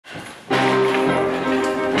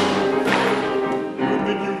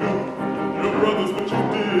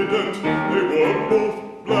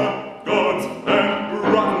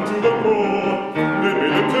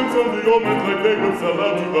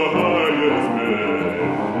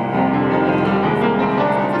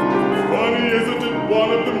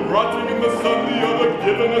in the sun, the other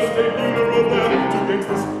given a state funeral there. Two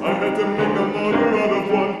gangsters, I had to make a murder out of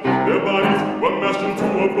one. Their bodies were mashed into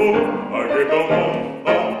a bowl. I gave the one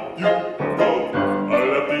up, you go. I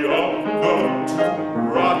left the other to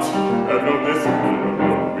rot. And now this, I don't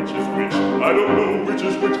know which is which. I don't know which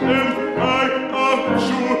is which. And I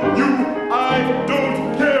assure you, I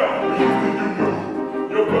don't care. You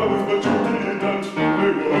knew your brothers, but you didn't.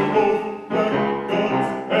 They were both black guns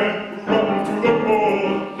and rotten to the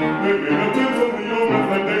core. They made attempts on the omens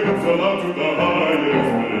like they would sell out to the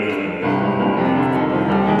highest bid.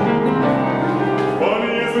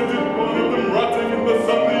 Funny, isn't it? One of them rotting in the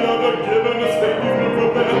sun, the other given a state funeral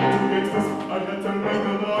there. Two gangsters, I had to make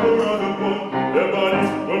another out of one. Their bodies